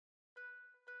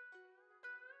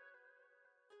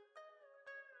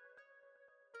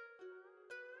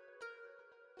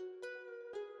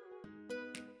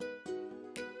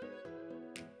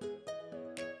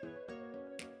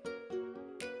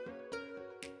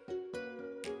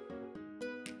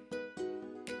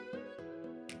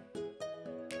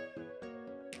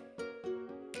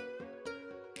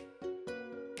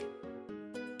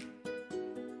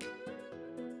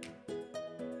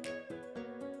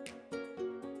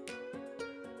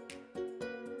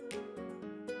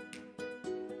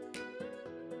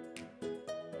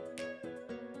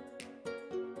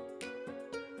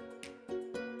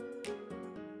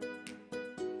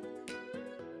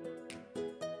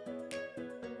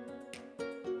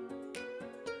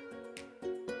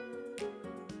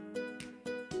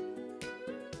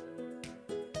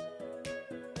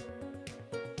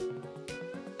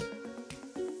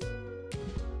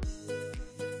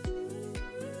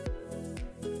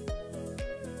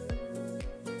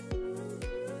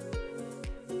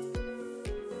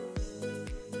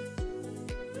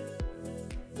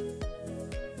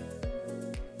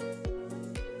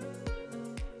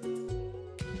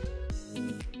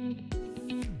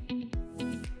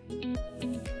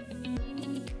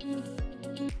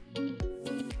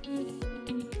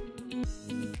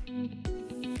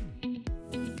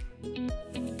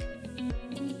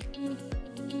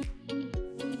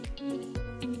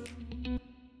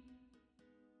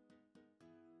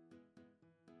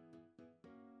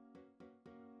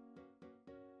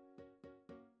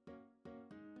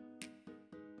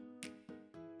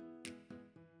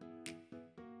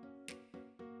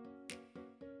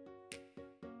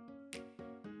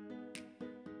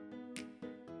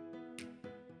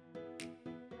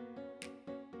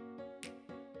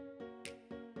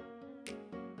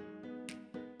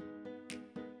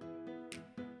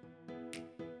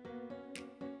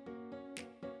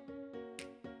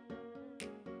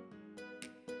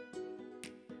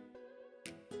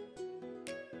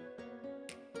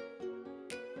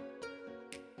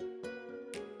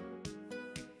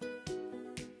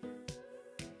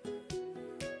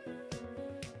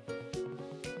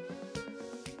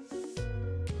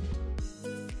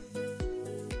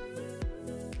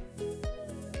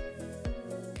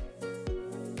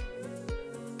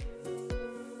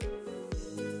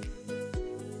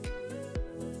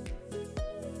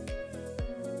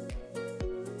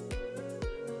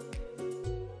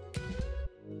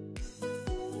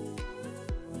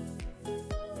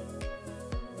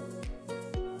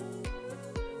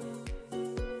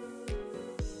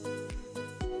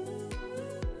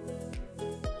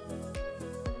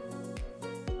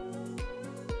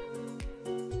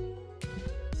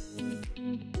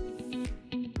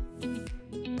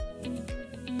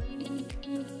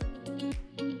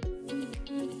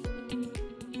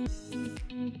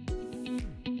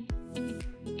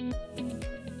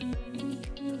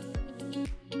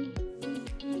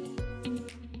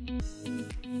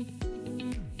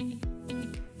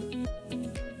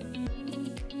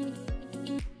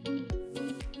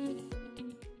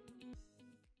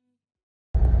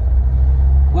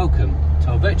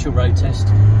virtual road test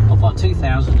of our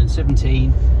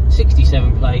 2017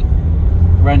 67 plate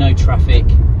Renault Trafic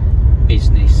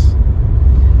business.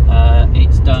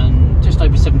 It's done just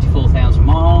over 74,000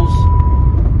 miles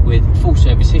with full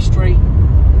service history,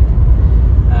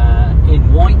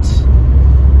 in white,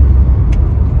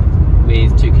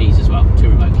 with 2 keys as well, 2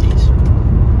 remote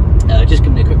keys. Just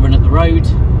giving it a quick run at the road,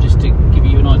 just to give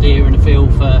you an idea and a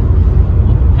feel for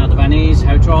how the van is,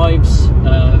 how it drives.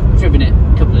 Driven it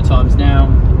a couple of times now,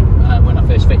 when I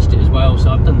first fetched it as well,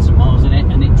 so I've done some miles in it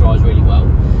and it drives really well.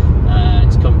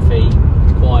 It's comfy,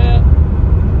 it's quiet,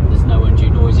 there's no undue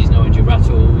noises, no undue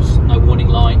rattles, no warning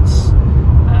lights,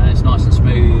 it's nice and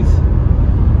smooth.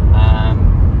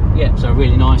 Yeah, so a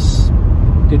really nice,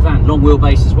 good van. Long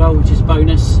wheelbase as well, which is a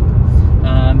bonus.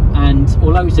 And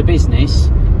although it's a business,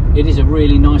 it is a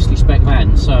really nicely spec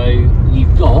van. So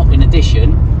you've got, in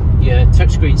addition, your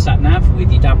touchscreen sat nav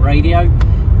with your DAB radio.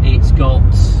 It's got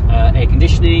air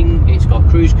conditioning, it's got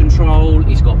cruise control,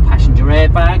 it's got passenger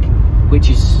airbag, which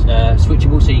is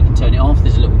switchable, so you can turn it off.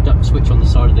 There's a little switch on the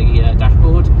side of the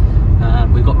dashboard.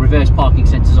 We've got reverse parking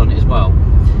sensors on it as well.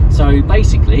 So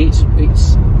basically it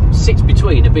sits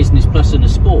between a business plus and a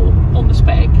sport on the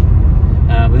spec,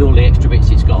 with all the extra bits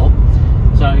it's got.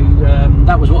 So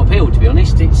that was what appealed, to be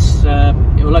honest. It's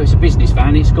although it's a business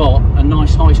van, it's got a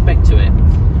nice high spec to it.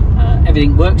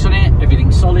 Everything works on it,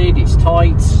 everything's solid, it's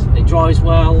tight, it drives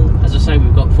well. As I say,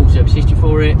 we've got full service history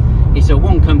for it. It's a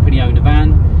one company owner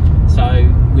van, so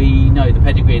we know the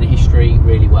pedigree and the history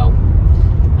really well.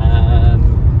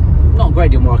 Not a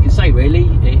great deal more I can say really.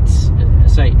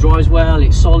 It drives well,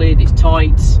 it's solid, it's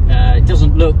tight. It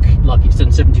doesn't look like it's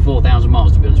done 74,000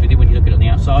 miles, to be honest with you, when you look at it on the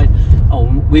outside. Oh,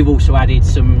 we've also added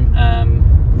some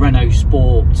Renault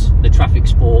Sport, the Trafic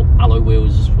Sport alloy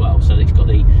wheels as well, so it's got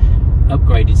the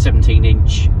upgraded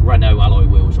 17-inch Renault alloy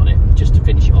wheels on it, just to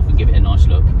finish it off and give it a nice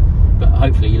look. But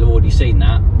hopefully you'll have already seen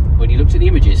that when you looked at the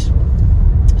images.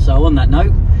 So on that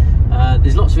note,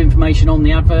 there's lots of information on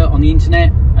the advert on the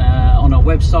internet, on our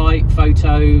website,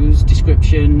 photos,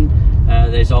 description.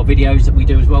 There's our videos that we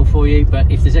do as well for you. But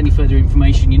if there's any further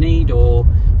information you need, or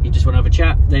you just want to have a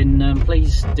chat, then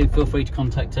please do feel free to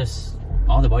contact us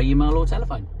either by email or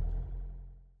telephone.